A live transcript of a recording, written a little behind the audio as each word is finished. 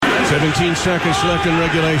17 seconds left in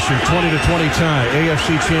regulation. 20-20 tie.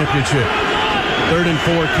 AFC Championship. 3rd and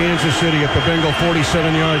 4, Kansas City at the Bengal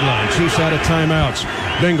 47-yard line. Chiefs out of timeouts.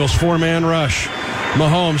 Bengals 4-man rush.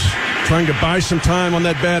 Mahomes trying to buy some time on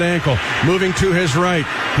that bad ankle. Moving to his right.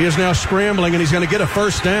 He is now scrambling, and he's going to get a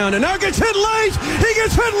first down. And now gets hit late. He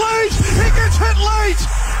gets hit late. He gets hit late.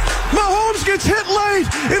 Mahomes gets hit late.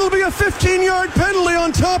 It'll be a 15-yard penalty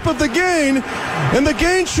on top of the gain. And the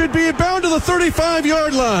gain should be bound to the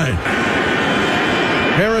 35-yard line.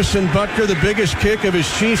 Harrison Butker, the biggest kick of his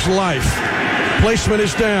Chiefs' life. Placement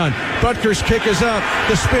is down. Butker's kick is up.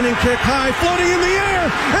 The spinning kick high, floating in the air,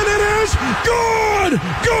 and it is good!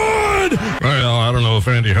 Good! Well, I don't know if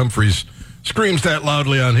Andy Humphreys screams that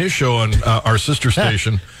loudly on his show on our sister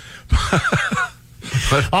station.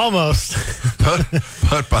 But, almost.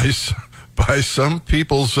 but by some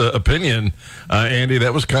people's opinion, Andy,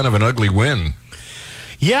 that was kind of an ugly win.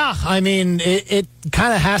 Yeah, I mean, it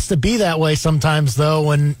kind of has to be that way sometimes, though,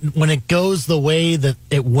 when it goes the way that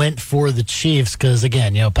it went for the Chiefs. Because,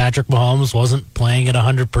 again, Patrick Mahomes wasn't playing at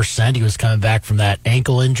 100%. He was coming back from that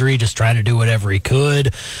ankle injury, just trying to do whatever he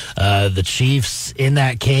could. The Chiefs in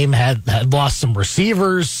that game had lost some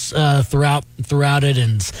receivers throughout it,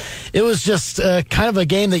 and it was just kind of a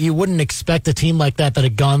game that you wouldn't expect a team like that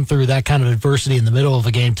had gone through that kind of adversity in the middle of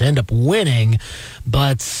a game to end up winning.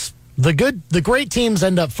 But the great teams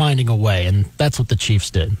end up finding a way, and that's what the Chiefs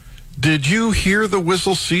did. Did you hear the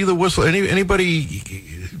whistle, see the whistle? Anybody?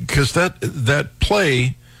 Because that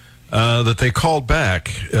play that they called back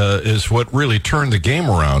is what really turned the game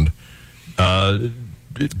around.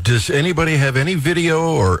 Does anybody have any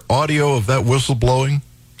video or audio of that whistle blowing?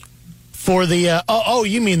 For the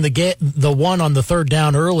you mean the one on the third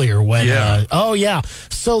down earlier when yeah.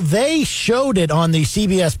 So they showed it on the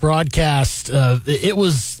CBS broadcast. It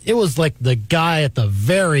was like the guy at the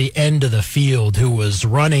very end of the field who was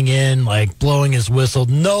running in, like blowing his whistle.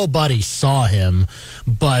 Nobody saw him,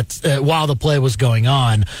 but while the play was going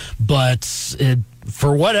on,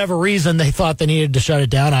 for whatever reason they thought they needed to shut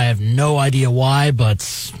it down. I have no idea why,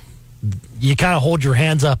 but you kind of hold your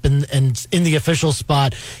hands up and in the official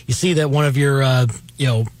spot, you see that one of your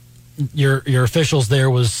officials there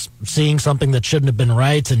was seeing something that shouldn't have been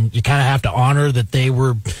right, and you kind of have to honor that they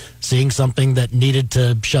were seeing something that needed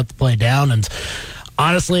to shut the play down. And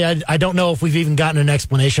honestly, I don't know if we've even gotten an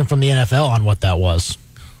explanation from the NFL on what that was.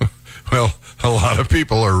 Well, a lot of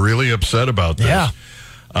people are really upset about this. Yeah.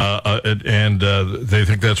 And they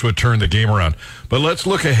think that's what turned the game around. But let's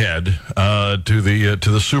look ahead to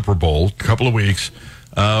the Super Bowl. A couple of weeks.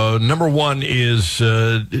 Number one is,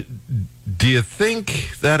 do you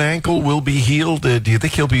think that ankle will be healed? Do you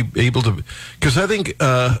think he'll be able to? Because I think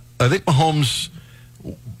Mahomes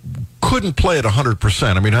couldn't play at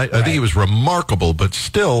 100%. I mean, I think he was remarkable, but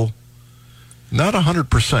still not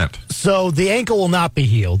 100%. So the ankle will not be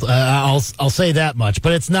healed. I'll say that much,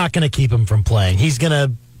 but it's not going to keep him from playing. He's going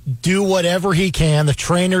to do whatever he can. The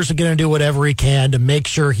trainers are going to do whatever he can to make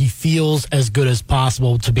sure he feels as good as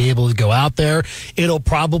possible to be able to go out there. It'll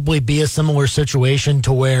probably be a similar situation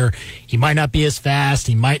to where he might not be as fast.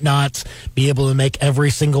 He might not be able to make every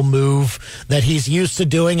single move that he's used to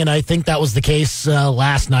doing. And I think that was the case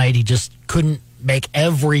last night. He just couldn't make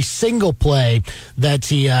every single play that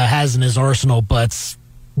he has in his arsenal. But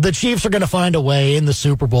the Chiefs are going to find a way in the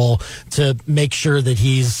Super Bowl to make sure that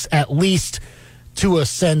he's at least to a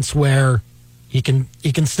sense where he can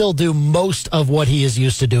still do most of what he is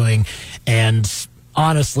used to doing. And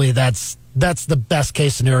honestly, that's the best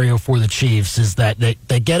case scenario for the Chiefs, is that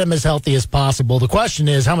they get him as healthy as possible. The question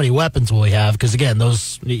is, how many weapons will he have? Because again,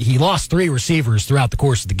 he lost 3 receivers throughout the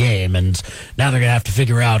course of the game, and now they're going to have to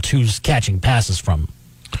figure out who's catching passes from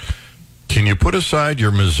him. Can you put aside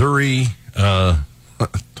your Missouri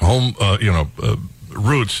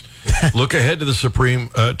roots? Look ahead to the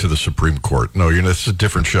Supreme Court. No, this is a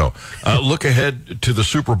different show. Look ahead to the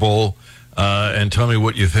Super Bowl and tell me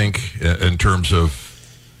what you think in terms of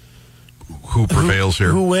who prevails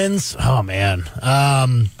here. Who wins? Oh man. I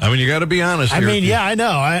mean, you got to be honest. I mean, yeah, I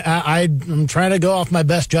know. I'm trying to go off my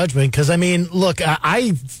best judgment because I mean, look,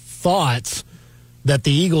 I thought that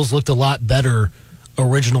the Eagles looked a lot better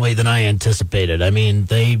originally than I anticipated. I mean,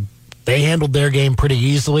 they handled their game pretty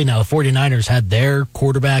easily. Now, the 49ers had their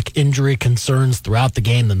quarterback injury concerns throughout the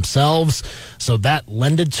game themselves, so that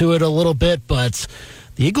lended to it a little bit, but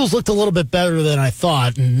the Eagles looked a little bit better than I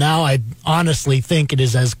thought, and now I honestly think it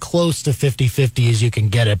is as close to 50-50 as you can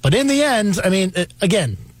get it. But in the end, I mean,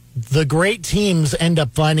 again, the great teams end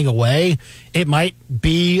up finding a way. It might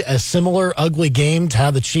be a similar ugly game to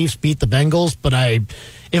how the Chiefs beat the Bengals, but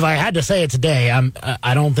if I had to say it today,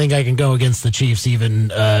 I don't think I can go against the Chiefs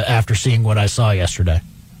even after seeing what I saw yesterday.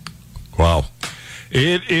 Wow.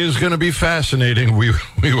 It is going to be fascinating. We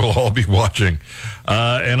will all be watching.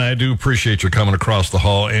 And I do appreciate you coming across the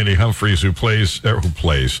hall. Andy Humphreys, who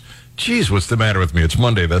plays. Geez, what's the matter with me? It's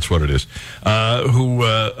Monday. That's what it is. Who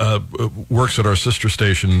works at our sister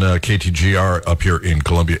station, KTGR, up here in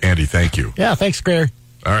Columbia. Andy, thank you. Yeah, thanks, Gary.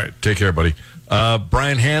 All right. Take care, buddy.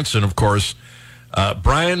 Brian Hansen, of course.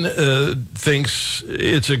 Brian thinks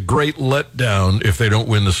it's a great letdown if they don't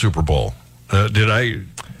win the Super Bowl. Did I...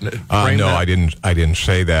 No, I didn't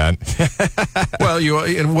say that. Well,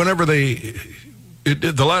 and whenever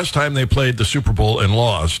the last time they played the Super Bowl and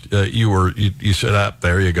lost, you said,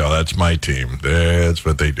 there you go, that's my team. That's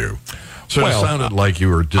what they do. So it sounded like you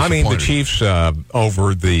were disappointed. I mean, the Chiefs,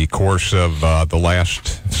 over the course of the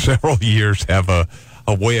last several years, have a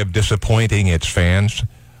way of disappointing its fans.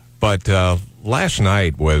 But last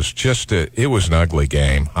night was just it was an ugly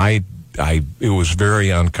game. It was very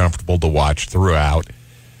uncomfortable to watch throughout.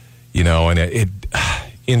 And it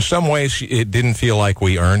in some ways, it didn't feel like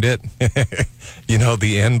we earned it.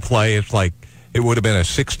 The end play, it's like it would have been a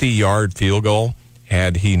 60-yard field goal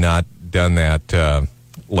had he not done that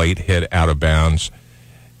late hit out of bounds.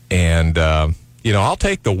 And, I'll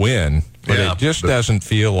take the win, but it just doesn't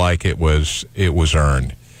feel like it was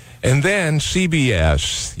earned. And then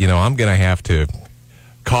CBS, I'm going to have to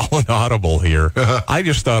call an audible here. I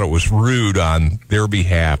just thought it was rude on their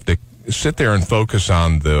behalf to sit there and focus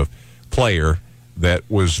on the player that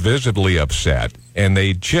was visibly upset, and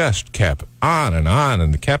they just kept on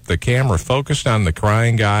and kept the camera focused on the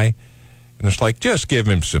crying guy. And it's like, just give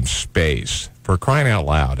him some space, for crying out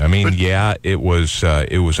loud. I mean, it was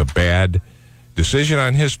a bad decision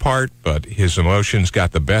on his part, but his emotions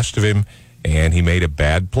got the best of him, and he made a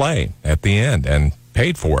bad play at the end and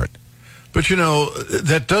paid for it. But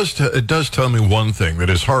that does tell me one thing, that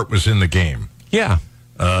his heart was in the game. Yeah.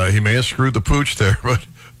 He may have screwed the pooch there, but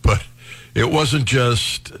it wasn't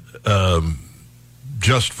just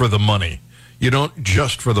for the money. You don't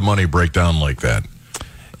just for the money break down like that.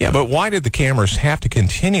 Yeah, but why did the cameras have to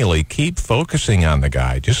continually keep focusing on the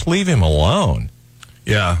guy? Just leave him alone.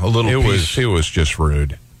 Yeah, a little piece. It was just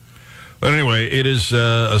rude. But anyway, it is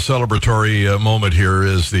a celebratory moment here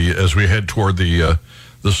as we head toward the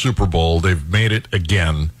Super Bowl. They've made it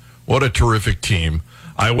again. What a terrific team.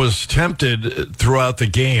 I was tempted throughout the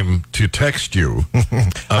game to text you.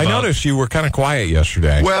 I noticed you were kind of quiet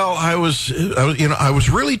yesterday. Well, I was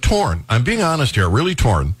really torn. I'm being honest here, really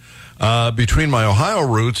torn between my Ohio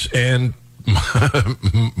roots and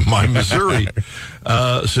my Missouri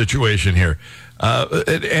situation here.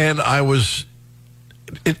 And I was,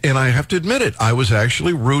 and I have to admit it, I was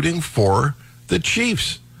actually rooting for the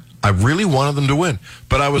Chiefs. I really wanted them to win.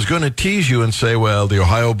 But I was going to tease you and say, well, the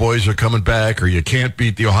Ohio boys are coming back, or you can't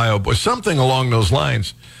beat the Ohio boys, something along those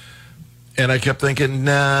lines. And I kept thinking,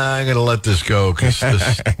 nah, I'm going to let this go, because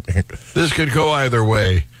this could go either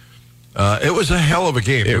way. It was a hell of a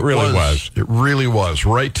game. It really was. It really was.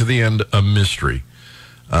 Right to the end, a mystery.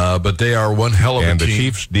 But they are one hell of a team. And the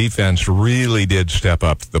Chiefs' defense really did step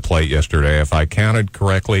up to the plate yesterday. If I counted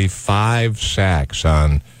correctly, 5 sacks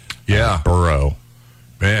on Burrow.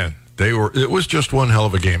 Man, it was just one hell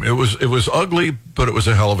of a game. It was ugly, but it was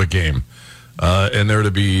a hell of a game. And they're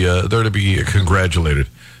to be congratulated.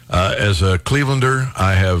 As a Clevelander,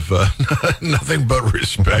 I have nothing but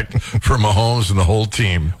respect for Mahomes and the whole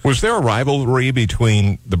team. Was there a rivalry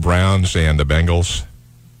between the Browns and the Bengals?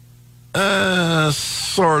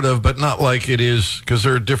 Sort of, but not like it is, because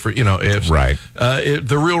they're different, AFC. Right.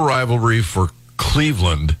 The real rivalry for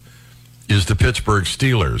Cleveland is the Pittsburgh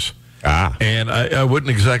Steelers. And I wouldn't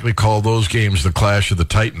exactly call those games the clash of the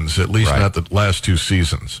Titans, at least not the last 2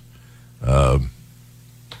 seasons. The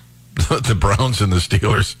Browns and the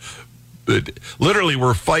Steelers literally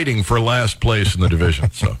were fighting for last place in the division.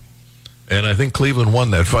 And I think Cleveland won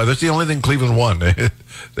that fight. That's the only thing Cleveland won.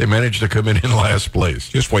 They managed to come in last place.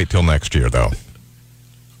 Just wait till next year, though.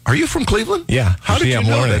 Are you from Cleveland? Yeah. How did you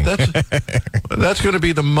know that? That's going to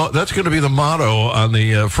be the motto on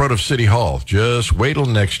the front of City Hall. Just wait till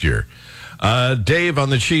next year. Dave on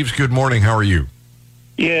the Chiefs. Good morning. How are you?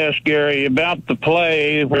 Yes, Gary. About the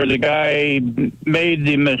play where the guy made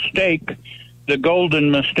the mistake, the golden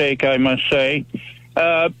mistake, I must say.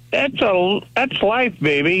 That's life,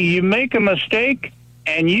 baby. You make a mistake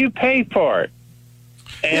and you pay for it.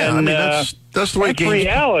 And that's the way that's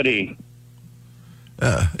reality.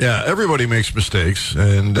 Everybody makes mistakes,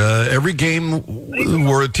 and every game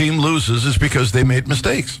where a team loses is because they made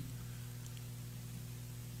mistakes.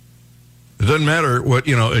 It doesn't matter what,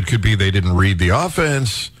 it could be they didn't read the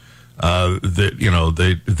offense,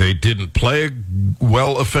 they didn't play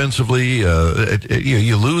well offensively.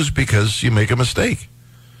 You lose because you make a mistake.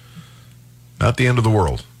 Not the end of the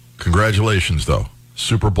world. Congratulations, though.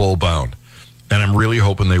 Super Bowl bound. And I'm really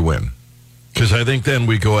hoping they win. Because I think then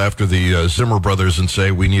we go after the Zimmer brothers and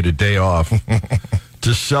say we need a day off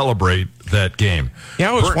to celebrate that game.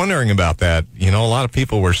 Yeah, I was wondering about that. A lot of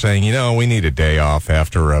people were saying, we need a day off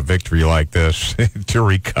after a victory like this to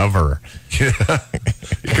recover.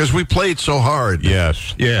 Because we played so hard.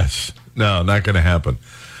 Yes. Yes. No, not going to happen.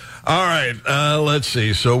 All right, let's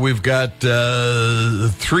see. So we've got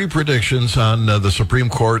 3 predictions on the Supreme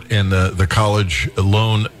Court and the college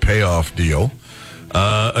loan payoff deal.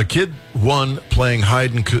 A kid won playing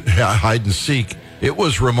hide and seek. It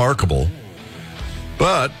was remarkable.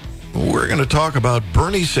 But we're going to talk about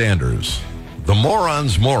Bernie Sanders, the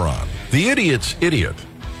moron's moron, the idiot's idiot.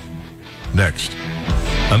 Next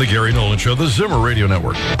on the Gary Nolan Show, the Zimmer Radio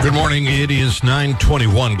Network. Good morning. It is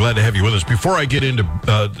 9:21. Glad to have you with us. Before I get into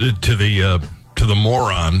to the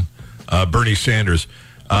moron, Bernie Sanders,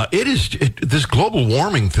 this global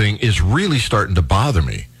warming thing is really starting to bother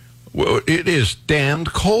me. It is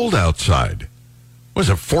damned cold outside. What is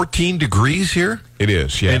it, 14 degrees here? It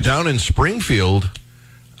is, yes. And down in Springfield,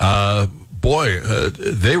 they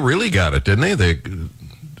really got it, didn't they? The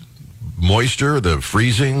moisture, the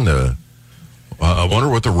freezing, I wonder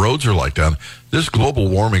what the roads are like down. This global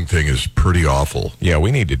warming thing is pretty awful. Yeah, we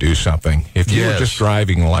need to do something. If you were just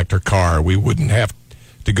driving an electric car, we wouldn't have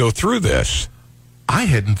to go through this. I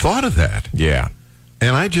hadn't thought of that. Yeah.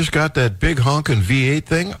 And I just got that big honking V8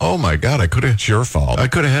 thing. Oh my God, I could have. It's your fault. I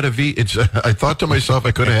could have had a V. I thought to myself,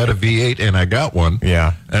 I could have had a V8, and I got one.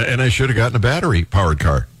 Yeah. And I should have gotten a battery-powered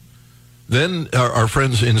car. Then our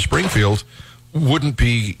friends in Springfield wouldn't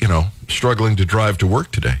be, struggling to drive to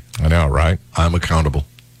work today. I know, right? I'm accountable.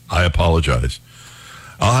 I apologize.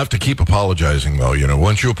 I'll have to keep apologizing, though.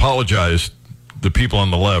 Once you apologize, the people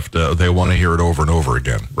on the left, they want to hear it over and over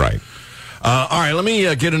again. Right. All right, let me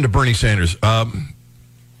get into Bernie Sanders.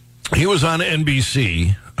 He was on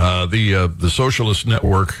NBC, the Socialist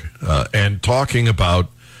Network, and talking about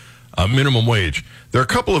minimum wage. There are a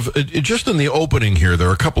couple of, just in the opening here, there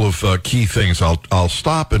are a couple of key things. I'll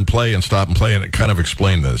stop and play and kind of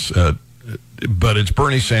explain this. But it's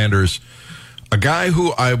Bernie Sanders, a guy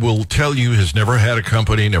who I will tell you has never had a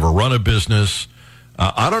company, never run a business.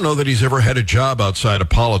 I don't know that he's ever had a job outside of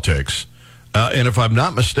politics. And if I'm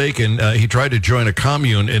not mistaken, he tried to join a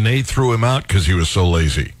commune and they threw him out because he was so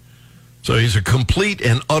lazy. So he's a complete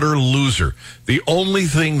and utter loser. The only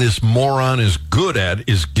thing this moron is good at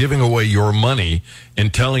is giving away your money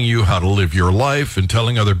and telling you how to live your life and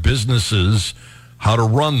telling other businesses how to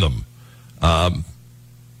run them.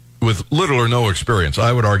 With little or no experience.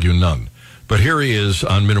 I would argue none. But here he is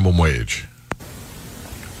on minimum wage.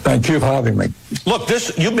 Thank you for having me. Look,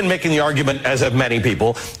 you've been making the argument, as have many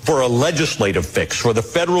people, for a legislative fix, for the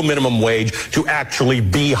federal minimum wage to actually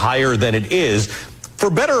be higher than it is.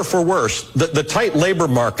 For better or for worse, the tight labor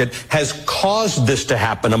market has caused this to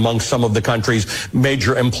happen among some of the country's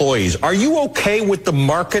major employees. Are you okay with the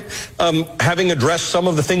market having addressed some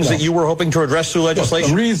of the things that you were hoping to address through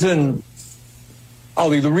legislation? The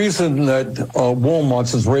reason that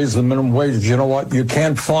Walmart's has raised the minimum wage is, you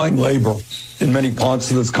can't find labor in many parts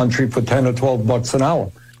of this country for $10 or $12 an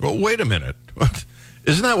hour. Well, wait a minute.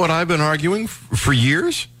 Isn't that what I've been arguing for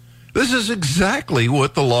years? This is exactly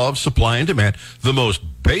what the law of supply and demand, the most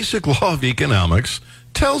basic law of economics,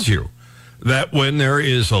 tells you. That when there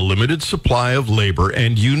is a limited supply of labor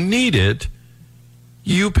and you need it,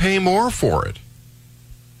 you pay more for it.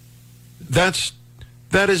 That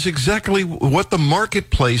is exactly what the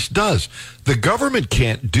marketplace does. The government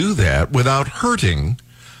can't do that without hurting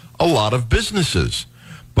a lot of businesses.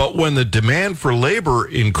 But when the demand for labor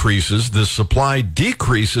increases, the supply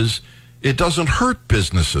decreases, it doesn't hurt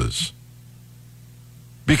businesses.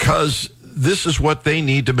 Because this is what they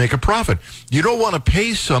need to make a profit. You don't want to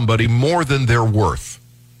pay somebody more than they're worth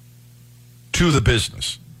to the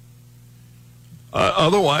business.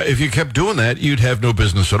 Otherwise, if you kept doing that, you'd have no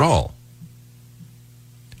business at all.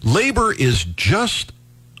 Labor is just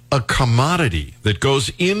a commodity that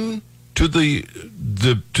goes into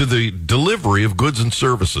the delivery of goods and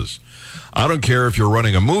services. I don't care if you're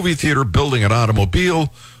running a movie theater, building an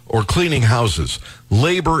automobile, or cleaning houses.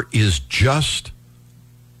 Labor is just,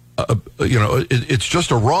 it's just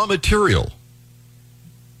a raw material.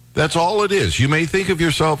 That's all it is. You may think of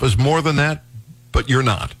yourself as more than that, but you're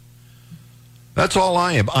not. That's all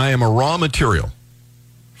I am. I am a raw material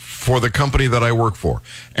for the company that I work for.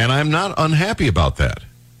 And I'm not unhappy about that.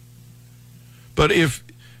 But if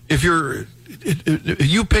you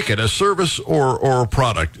pick it, a service or a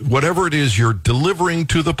product, whatever it is you're delivering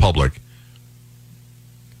to the public,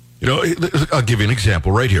 You know, I'll give you an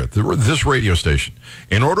example right here. This radio station,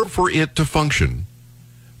 in order for it to function,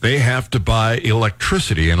 they have to buy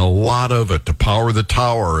electricity and a lot of it to power the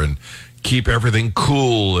tower and keep everything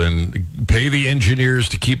cool and pay the engineers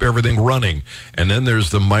to keep everything running. And then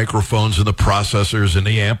there's the microphones and the processors and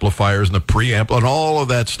the amplifiers and the preamp and all of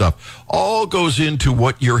that stuff. All goes into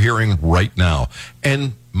what you're hearing right now.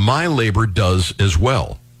 And my labor does as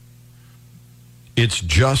well. It's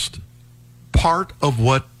just part of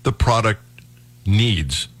what the product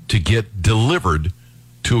needs to get delivered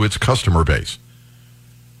to its customer base.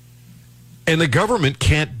 And the government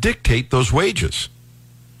can't dictate those wages.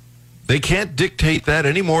 They can't dictate that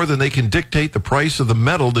any more than they can dictate the price of the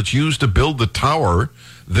metal that's used to build the tower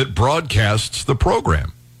that broadcasts the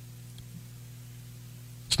program.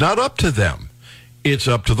 It's not up to them. It's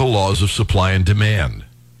up to the laws of supply and demand.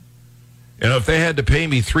 And if they had to pay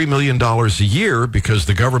me $3 million a year because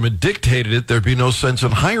the government dictated it, there'd be no sense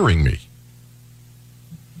in hiring me.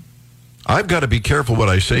 I've got to be careful what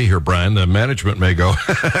I say here, Brian. The management may go,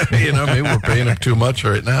 maybe we're paying him too much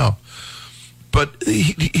right now. But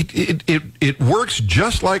it works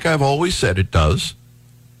just like I've always said it does.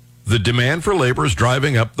 The demand for labor is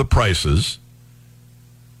driving up the prices.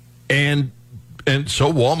 And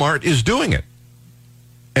so Walmart is doing it.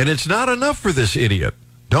 And it's not enough for this idiot.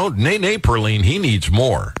 Don't, nay, Perline, he needs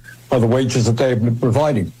more. The wages that they've been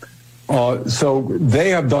providing. So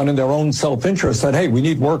they have done in their own self-interest that, hey, we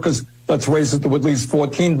need workers, let's raise it to at least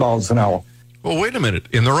 $14 an hour. Well, wait a minute.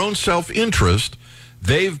 In their own self-interest,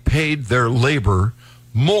 they've paid their labor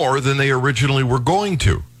more than they originally were going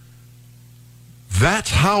to.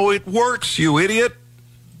 That's how it works, you idiot.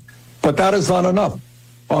 But that is not enough.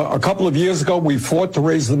 A couple of years ago, we fought to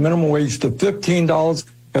raise the minimum wage to $15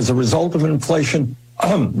 as a result of inflation.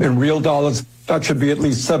 In real dollars, that should be at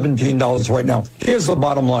least $17 right now. Here's the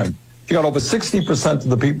bottom line. You got over 60% of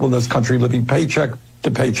the people in this country living paycheck to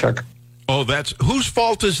paycheck. Oh, whose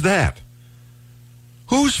fault is that?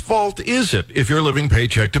 Whose fault is it if you're living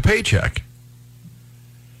paycheck to paycheck?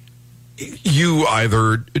 You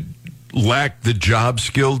either lack the job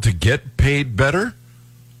skill to get paid better,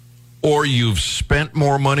 or you've spent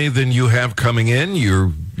more money than you have coming in.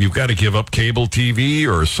 You've got to give up cable TV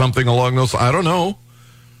or something along those. I don't know.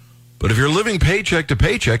 But if you're living paycheck to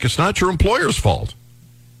paycheck, it's not your employer's fault.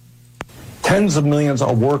 Tens of millions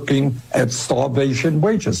are working at starvation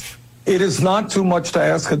wages. It is not too much to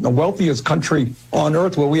ask in the wealthiest country on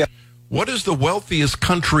earth where we have. What does the wealthiest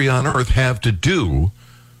country on earth have to do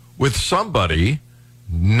with somebody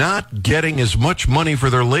not getting as much money for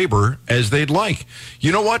their labor as they'd like?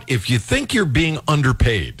 You know what? If you think you're being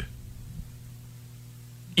underpaid,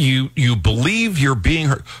 you believe you're being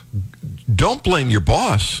hurt, don't blame your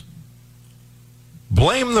boss.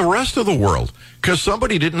 Blame the rest of the world, because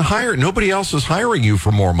somebody didn't hire. Nobody else is hiring you for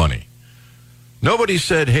more money. Nobody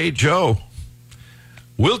said, hey, Joe,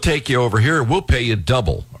 we'll take you over here. We'll pay you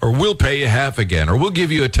double, or we'll pay you half again, or we'll give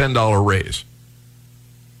you a $10 raise.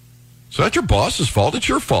 So that's your boss's fault. It's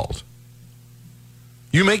your fault.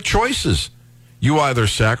 You make choices. You either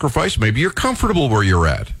sacrifice, maybe you're comfortable where you're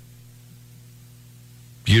at.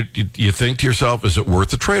 You think to yourself, is it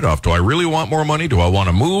worth the trade-off? Do I really want more money? Do I want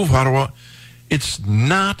to move? How do I... It's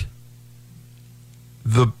not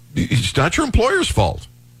your employer's fault.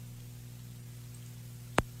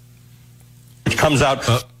 Which comes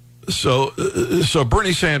out. So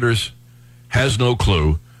Bernie Sanders has no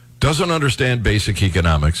clue, doesn't understand basic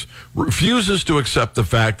economics, refuses to accept the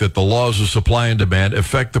fact that the laws of supply and demand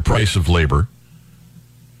affect the price of labor,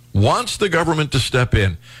 wants the government to step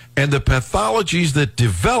in, and the pathologies that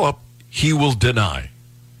develop, he will deny.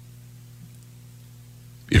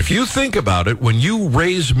 If you think about it, when you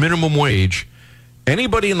raise minimum wage,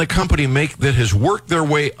 anybody in the company that has worked their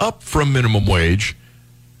way up from minimum wage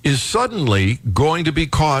is suddenly going to be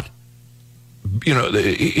caught,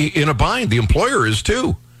 in a bind. The employer is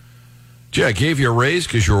too. Gee, I gave you a raise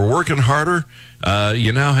because you were working harder.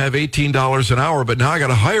 You now have $18 an hour, but now I got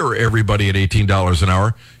to hire everybody at $18 an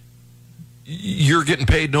hour. You're getting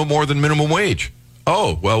paid no more than minimum wage.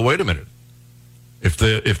 Oh, well, wait a minute. If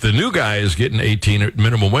the new guy is getting 18 at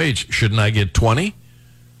minimum wage, shouldn't I get 20?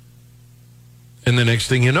 And the next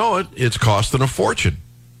thing you know, it's costing a fortune.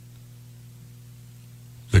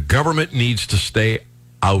 The government needs to stay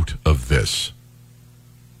out of this.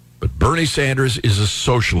 But Bernie Sanders is a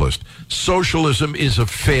socialist. Socialism is a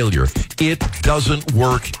failure. It doesn't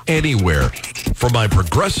work anywhere. For my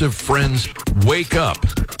progressive friends, wake up.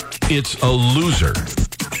 It's a loser.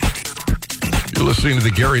 You're listening to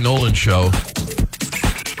The Gary Nolan Show,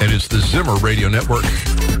 and it's the Zimmer Radio Network.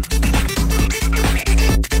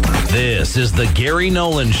 This is The Gary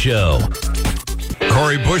Nolan Show.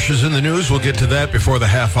 Corey Bush is in the news. We'll get to that before the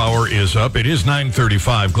half hour is up. It is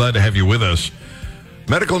 9:35. Glad to have you with us.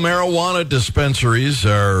 Medical marijuana dispensaries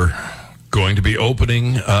are going to be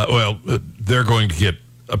opening. They're going to get,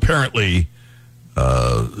 apparently,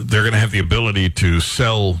 they're going to have the ability to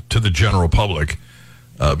sell to the general public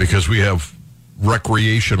because we have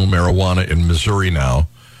recreational marijuana in Missouri now.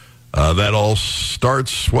 That all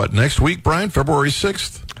starts, next week, Brian? February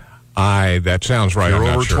 6th? That sounds right. You're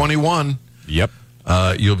over 21. Yep.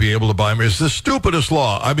 You'll be able to buy them. It's the stupidest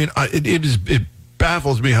law. I mean, it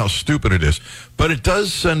baffles me how stupid it is. But it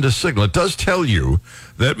does send a signal. It does tell you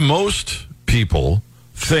that most people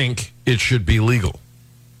think it should be legal.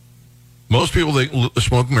 Most people think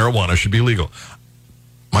smoking marijuana should be legal.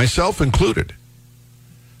 Myself included.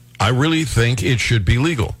 I really think it should be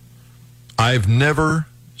legal. I've never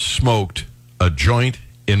smoked a joint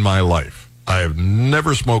in my life. I have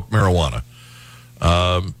never smoked marijuana.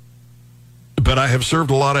 But I have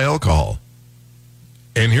served a lot of alcohol.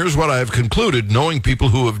 And here's what I've concluded, knowing people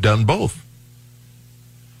who have done both.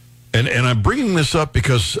 And I'm bringing this up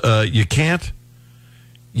because you can't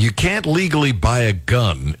legally buy a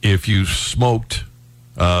gun if you smoked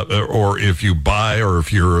or if you buy, or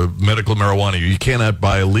if you're a medical marijuana. You cannot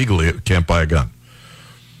buy illegally. Can't buy a gun.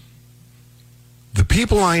 The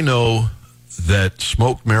people I know that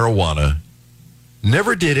smoked marijuana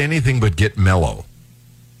never did anything but get mellow.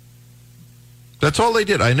 That's all they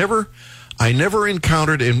did. I never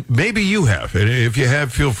encountered, and maybe you have, and if you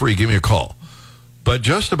have, feel free, give me a call. But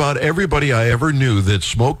just about everybody I ever knew that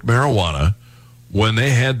smoked marijuana, when they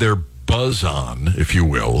had their buzz on, if you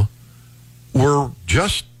will, were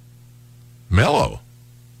just mellow.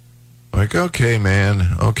 Like, okay,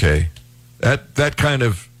 man, okay. That kind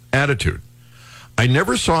of attitude. I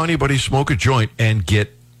never saw anybody smoke a joint and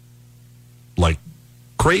get, like,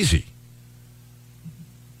 crazy.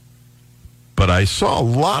 But I saw a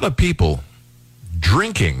lot of people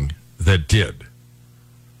drinking that did.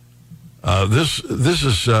 This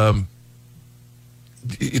is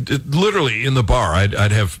literally in the bar.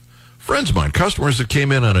 I'd have friends of mine, customers that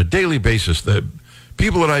came in on a daily basis, that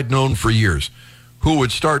people that I'd known for years, who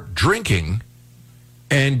would start drinking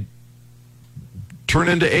and turn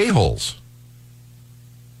into a-holes.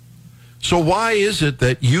 So why is it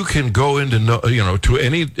that you can go into to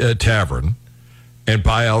any tavern and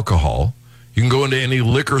buy alcohol? You can go into any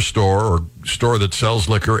liquor store or store that sells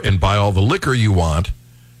liquor and buy all the liquor you want,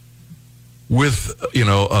 with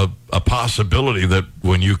a possibility that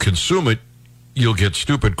when you consume it, you'll get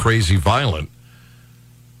stupid, crazy, violent.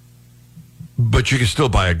 But you can still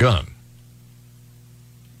buy a gun.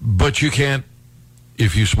 But you can't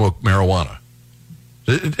if you smoke marijuana.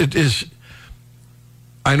 It is.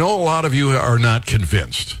 I know a lot of you are not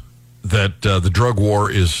convinced that the drug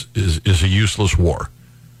war is a useless war.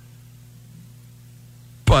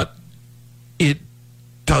 But it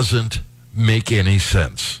doesn't make any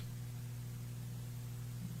sense.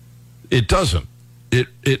 It doesn't.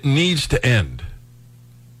 It needs to end.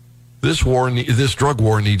 This drug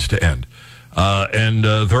war needs to end. And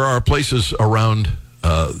there are places around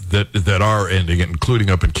that are ending it, including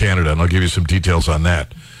up in Canada, and I'll give you some details on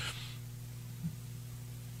that.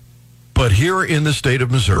 But here in the state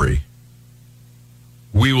of Missouri,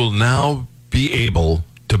 we will now be able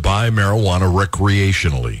to buy marijuana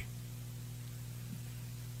recreationally.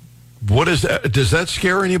 What is that? Does that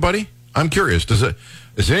scare anybody? I'm curious.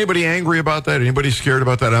 Is anybody angry about that? Anybody scared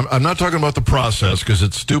about that? I'm not talking about the process, because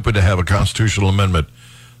it's stupid to have a constitutional amendment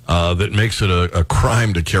that makes it a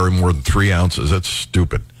crime to carry more than 3 ounces. That's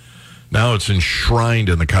stupid. Now it's enshrined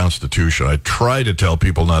in the Constitution. I try to tell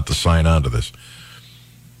people not to sign on to this.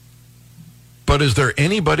 But is there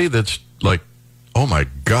anybody that's like, oh my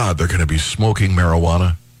God, they're going to be smoking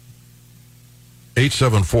marijuana?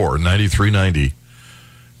 874-9390,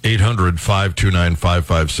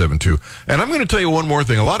 800-529-5572. And I'm going to tell you one more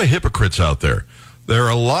thing. A lot of hypocrites out there. There are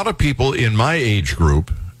a lot of people in my age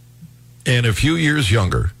group and a few years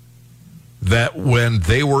younger that when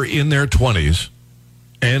they were in their 20s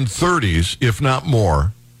and 30s, if not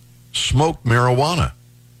more, smoked marijuana,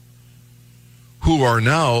 who are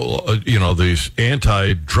now, these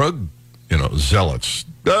anti-drug, zealots.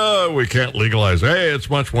 We can't legalize. Hey, it's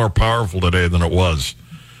much more powerful today than it was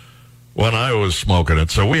when I was smoking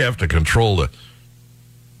it, so we have to control it.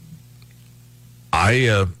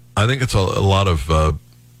 I think it's a lot of a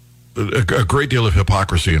great deal of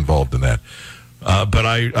hypocrisy involved in that. But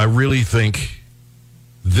I really think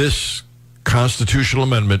this constitutional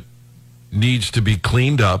amendment needs to be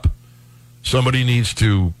cleaned up. Somebody needs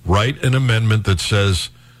to write an amendment that says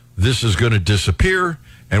this is going to disappear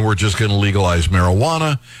and we're just going to legalize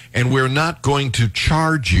marijuana, and we're not going to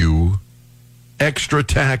charge you extra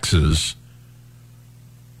taxes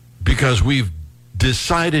because we've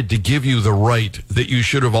decided to give you the right that you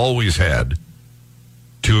should have always had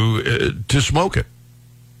to smoke it.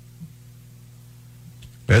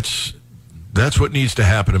 That's what needs to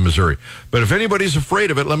happen in Missouri. But if anybody's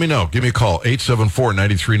afraid of it, let me know. Give me a call,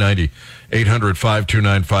 874-9390,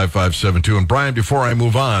 800-529-5572. And Brian, before I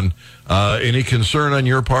move on, any concern on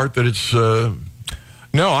your part that it's...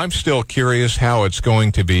 No, I'm still curious how it's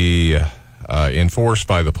going to be enforced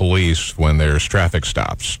by the police when there's traffic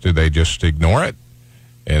stops. Do they just ignore it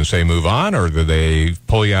and say move on, or do they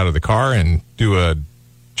pull you out of the car and do a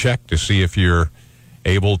check to see if you're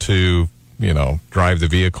able to, drive the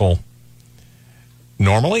vehicle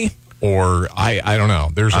normally? Or I don't know.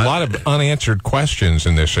 There's a lot of unanswered questions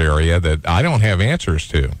in this area that I don't have answers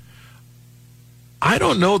to. I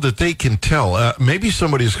don't know that they can tell. Maybe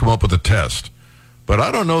somebody's come up with a test, but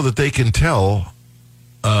I don't know that they can tell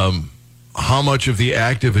how much of the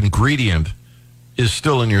active ingredient is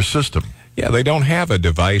still in your system. Yeah, they don't have a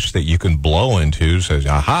device that you can blow into says,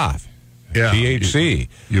 aha, yeah, THC.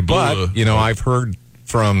 I've heard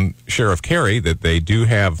from Sheriff Carey that they do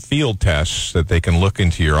have field tests that they can look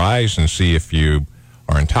into your eyes and see if you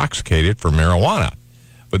are intoxicated for marijuana.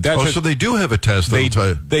 But that's so they do have a test. They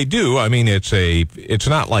do. I mean, it's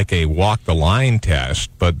not like a walk the line test,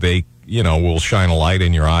 but they will shine a light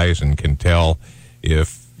in your eyes and can tell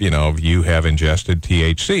if you have ingested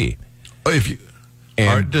THC.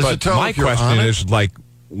 Does it tell my question is,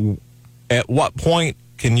 at what point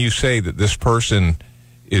can you say that this person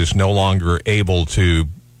is no longer able to,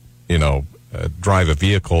 drive a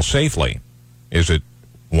vehicle safely? Is it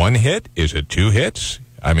one hit? Is it two hits?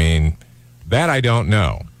 I mean, that I don't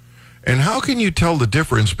know. And how can you tell the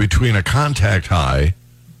difference between a contact high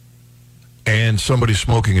and somebody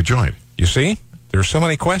smoking a joint? You see, there's so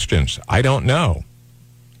many questions. I don't know.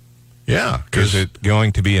 Yeah. Is it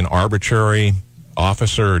going to be an arbitrary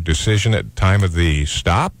officer decision at the time of the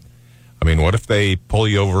stop? I mean, what if they pull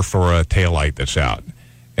you over for a taillight that's out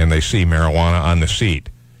and they see marijuana on the seat?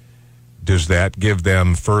 Does that give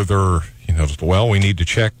them further, we need to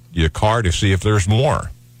check your car to see if there's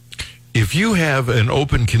more? If you have an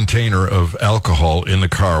open container of alcohol in the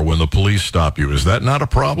car when the police stop you, is that not a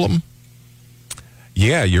problem?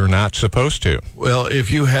 Yeah, you're not supposed to. Well,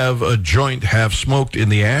 if you have a joint half smoked in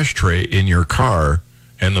the ashtray in your car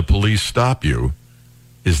and the police stop you,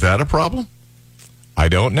 is that a problem? I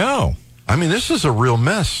don't know. I mean, this is a real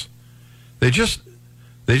mess. They just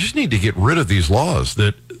need to get rid of these laws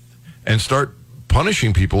and start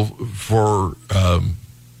punishing people for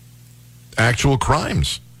actual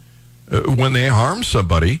crimes. When they harm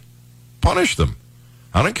somebody, punish them.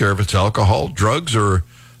 I don't care if it's alcohol, drugs, or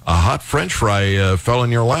a hot French fry fell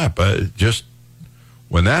in your lap. Just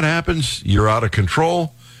when that happens, you're out of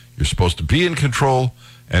control. You're supposed to be in control,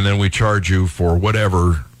 and then we charge you for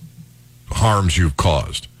whatever harms you've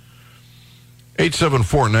caused.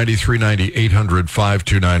 874-9390,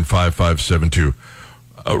 800-529-5572.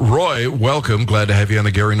 Roy, welcome. Glad to have you on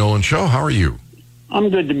the Gary Nolan Show. How are you? I'm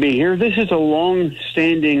good to be here. This is a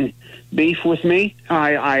long-standing beef with me.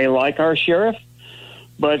 I like our sheriff,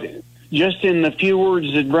 but just in the few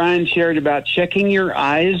words that Brian shared about checking your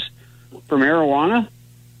eyes for marijuana,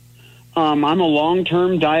 I'm a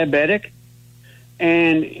long-term diabetic,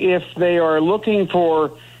 and if they are looking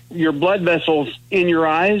for your blood vessels in your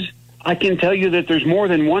eyes, I can tell you that there's more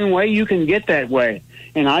than one way you can get that way,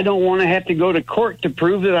 and I don't want to have to go to court to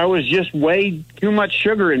prove that I was just way too much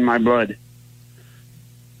sugar in my blood.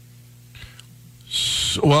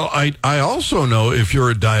 Well, I also know if you're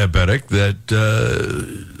a diabetic that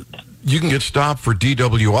you can get stopped for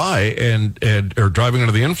DWI or driving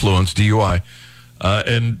under the influence, DUI,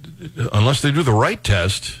 and unless they do the right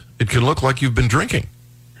test, it can look like you've been drinking.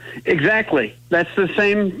 Exactly. That's the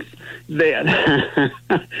same.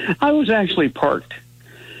 I was actually parked,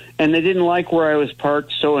 and they didn't like where I was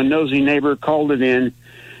parked, so a nosy neighbor called it in,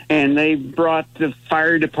 and they brought the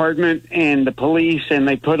fire department and the police, and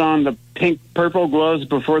they put on the purple gloves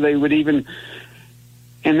before they would even...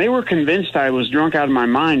 And they were convinced I was drunk out of my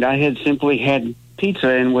mind. I had simply had pizza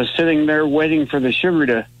and was sitting there waiting for the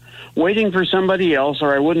sugar waiting for somebody else,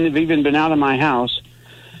 or I wouldn't have even been out of my house.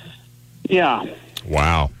 Yeah.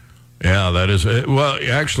 Wow. Yeah, that is... Well,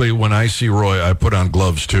 actually, when I see Roy, I put on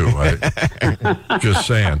gloves, too. Just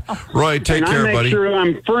saying. Roy, take care, buddy. I make sure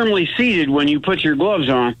I'm firmly seated when you put your gloves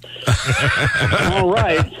on. All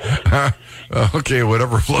right. Okay,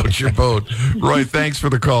 whatever floats your boat. Roy, thanks for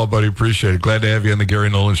the call, buddy. Appreciate it. Glad to have you on the Gary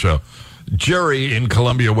Nolan Show. Jerry in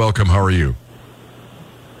Columbia, welcome. How are you?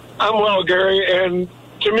 I'm well, Gary. And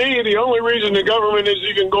to me, the only reason the government is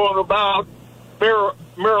even going about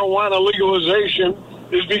marijuana legalization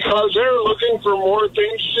is because they're looking for more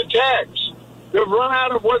things to tax. They've run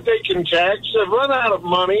out of what they can tax. They've run out of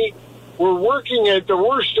money. We're working at the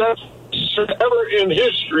worst deficit ever in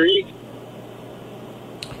history.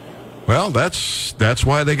 Well, that's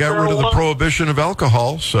why they got rid of the prohibition of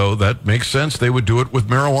alcohol, so that makes sense. They would do it with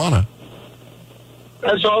marijuana.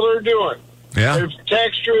 That's all they're doing. Yeah. They've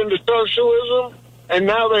taxed you into socialism, and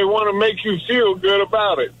now they want to make you feel good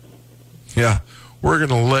about it. Yeah. We're going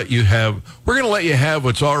to let you have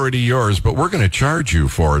what's already yours, but we're going to charge you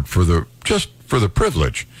for it for the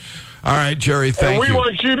privilege. All right, Jerry, thank you. And we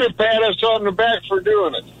want you to pat us on the back for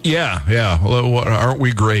doing it. Yeah. Well, aren't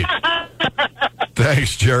we great?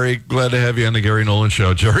 Thanks, Jerry. Glad to have you on the Gary Nolan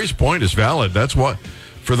Show. Jerry's point is valid. That's what,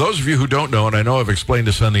 for those of you who don't know, and I know I've explained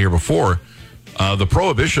this on the air before, the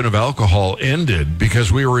prohibition of alcohol ended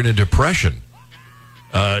because we were in a depression.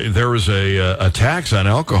 There was a tax on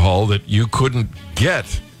alcohol that you couldn't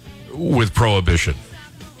get with prohibition.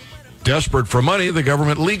 Desperate for money, the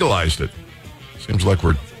government legalized it. Seems like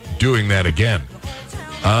we're doing that again.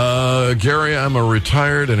 Gary, I'm a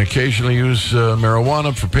retired and occasionally use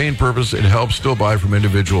marijuana for pain purpose. It helps still buy from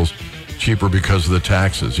individuals cheaper because of the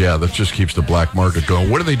taxes. Yeah, that just keeps the black market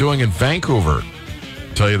going. What are they doing in Vancouver?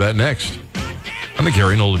 I'll tell you that next on the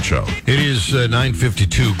Gary Nolan Show. It is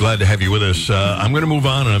 9:52. Glad to have you with us. I'm going to move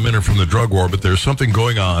on in a minute from the drug war, but there's something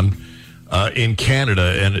going on in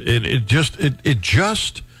Canada, and it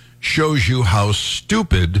just shows you how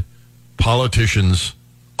stupid politicians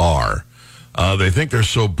are. They think they're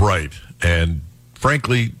so bright, and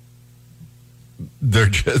frankly, they're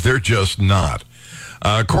just not.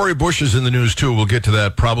 Cori Bush is in the news too. We'll get to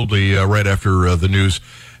that probably right after the news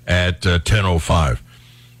at 10:05.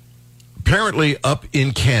 Apparently, up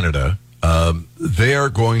in Canada, they are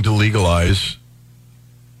going to legalize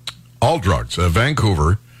all drugs.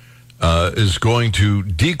 Vancouver is going to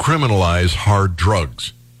decriminalize hard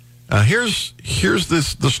drugs. Here's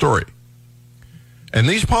the story. And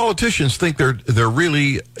these politicians think they're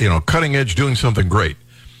really, cutting edge, doing something great.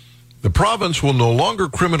 The province will no longer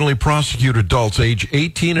criminally prosecute adults age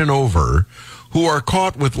 18 and over who are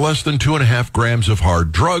caught with less than 2.5 grams of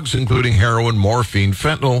hard drugs, including heroin, morphine,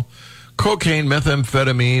 fentanyl, cocaine,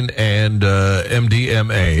 methamphetamine, and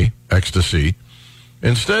MDMA, ecstasy.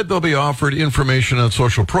 Instead, they'll be offered information on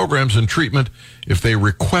social programs and treatment if they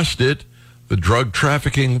request it. The drug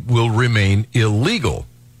trafficking will remain illegal.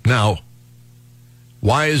 Now,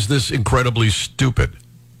 why is this incredibly stupid?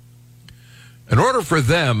 In order for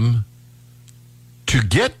them to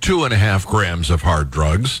get 2.5 grams of hard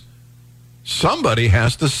drugs, somebody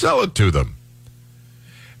has to sell it to them.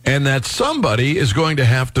 And that somebody is going to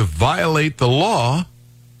have to violate the law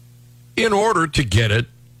in order to get it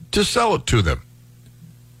to sell it to them.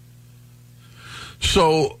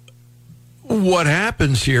 So what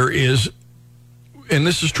happens here is, and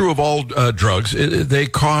this is true of all drugs, they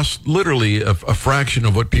cost literally a fraction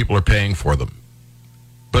of what people are paying for them.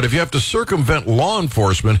 But if you have to circumvent law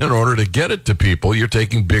enforcement in order to get it to people, you're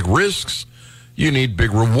taking big risks. You need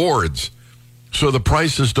big rewards. So the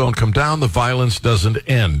prices don't come down, the violence doesn't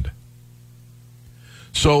end.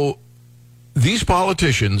 So these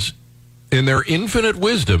politicians, in their infinite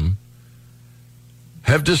wisdom,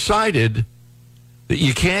 have decided that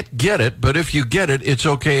you can't get it, but if you get it, it's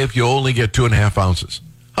okay if you only get 2.5 ounces.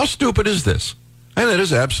 How stupid is this? And it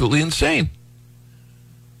is absolutely insane.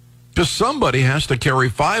 Because somebody has to carry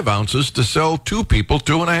 5 ounces to sell 2 people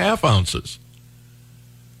 2.5 ounces.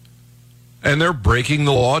 And they're breaking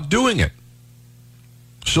the law doing it.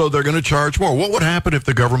 So they're going to charge more. What would happen if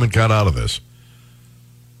the government got out of this?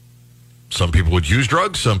 Some people would use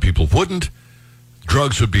drugs, some people wouldn't.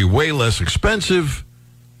 Drugs would be way less expensive.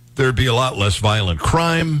 There'd be a lot less violent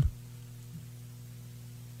crime.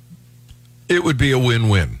 It would be a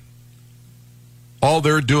win-win. All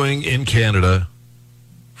they're doing in Canada,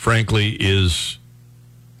 frankly, is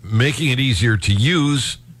making it easier to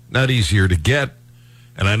use, not easier to get.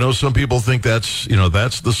 And I know some people think that's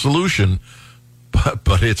the solution,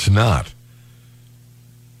 but it's not.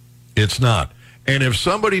 It's not. And if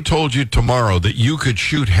somebody told you tomorrow that you could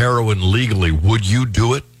shoot heroin legally, would you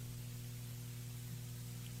do it?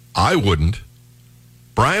 I wouldn't.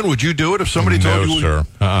 Brian, would you do it if somebody told you? No, sir.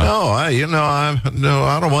 No,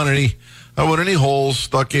 I don't want any. I don't want any holes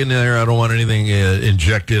stuck in there. I don't want anything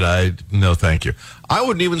injected. No, thank you. I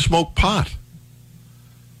wouldn't even smoke pot.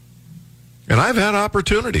 And I've had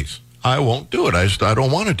opportunities. I won't do it. I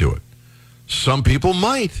don't want to do it. Some people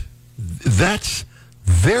might. That's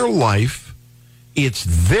their life. It's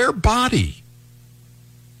their body.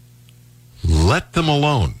 Let them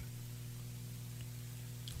alone.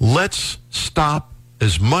 Let's stop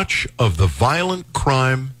as much of the violent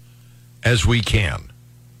crime as we can.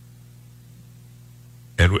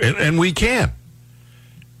 And we can.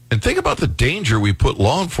 And think about the danger we put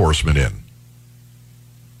law enforcement in.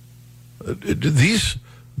 This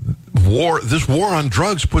war on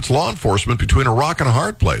drugs puts law enforcement between a rock and a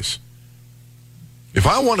hard place. If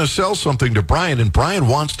I want to sell something to Brian and Brian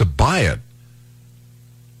wants to buy it,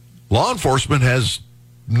 law enforcement has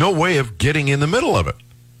no way of getting in the middle of it.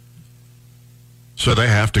 So they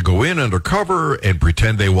have to go in undercover and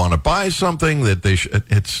pretend they want to buy something that they should.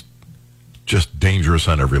 It's just dangerous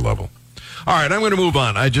on every level. All right, I'm going to move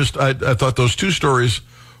on. I thought those two stories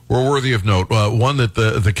were worthy of note. One, that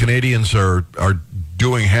the Canadians are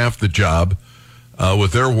doing half the job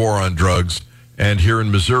with their war on drugs, and here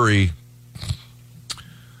in Missouri,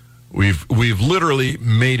 we've literally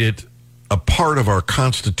made it a part of our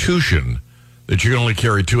Constitution that you can only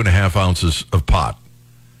carry 2.5 ounces of pot.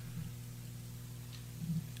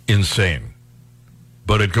 Insane.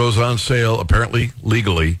 But it goes on sale, apparently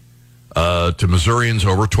legally, to Missourians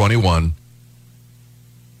over 21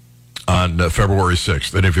 on February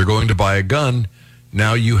 6th. And if you're going to buy a gun,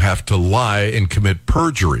 now you have to lie and commit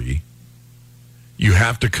perjury. You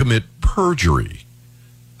have to commit perjury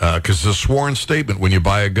because it's a sworn statement when you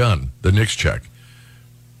buy a gun, the NICS check,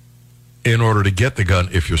 in order to get the gun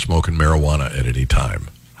if you're smoking marijuana at any time.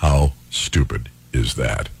 How stupid is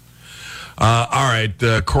that? All right,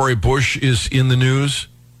 Cori Bush is in the news.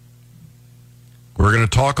 We're going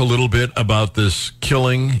to talk a little bit about this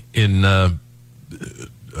killing in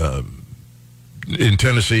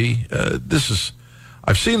Tennessee.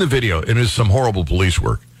 I've seen the video, and it is some horrible police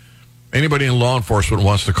work. Anybody in law enforcement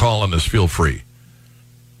wants to call on this, feel free.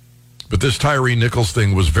 But this Tyree Nichols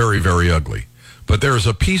thing was very, very ugly. But there is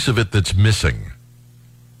a piece of it that's missing.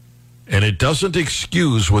 And it doesn't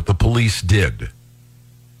excuse what the police did.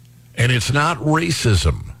 And it's not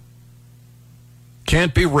racism.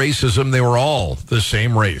 Can't be racism. They were all the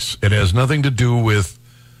same race. It has nothing to do with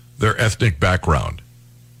their ethnic background.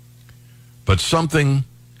 But something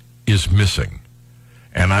is missing.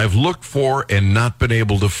 And I've looked for and not been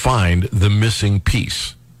able to find the missing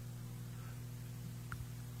piece.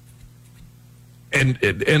 And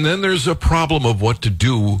then there's a problem of what to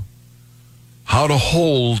do, how to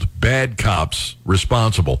hold bad cops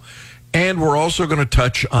responsible. And we're also going to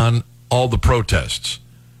touch on all the protests.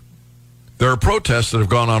 There are protests that have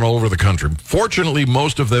gone on all over the country. Fortunately,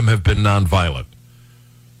 most of them have been nonviolent.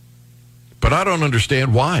 But I don't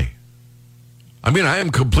understand why. I mean, I am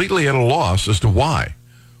completely at a loss as to why.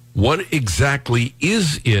 What exactly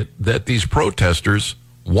is it that these protesters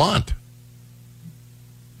want?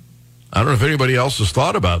 I don't know if anybody else has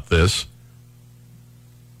thought about this,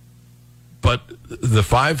 but the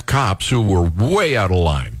 5 cops who were way out of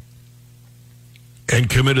line and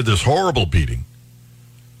committed this horrible beating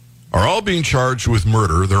are all being charged with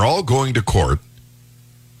murder. They're all going to court.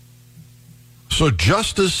 So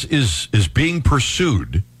justice is being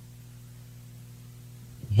pursued.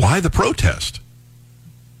 Why the protest?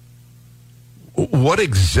 What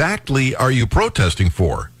exactly are you protesting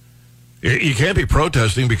for? You can't be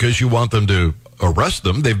protesting because you want them to arrest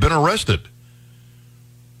them. They've been arrested.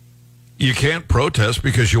 You can't protest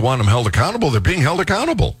because you want them held accountable. They're being held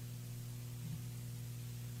accountable.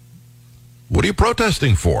 What are you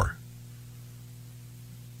protesting for?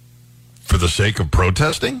 For the sake of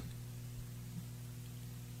protesting?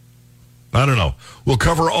 I don't know. We'll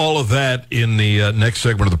cover all of that in the next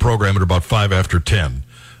segment of the program at about 5 after 10.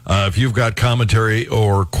 If you've got commentary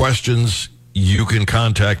or questions, you can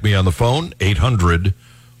contact me on the phone,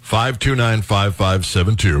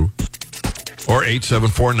 800-529-5572 or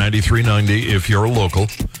 874-9390 if you're a local.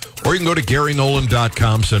 Or you can go to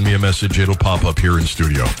GaryNolan.com, send me a message. It'll pop up here in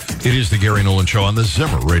studio. It is the Gary Nolan Show on the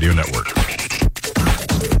Zimmer Radio Network.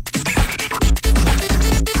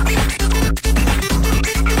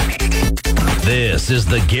 This is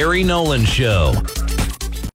the Gary Nolan Show.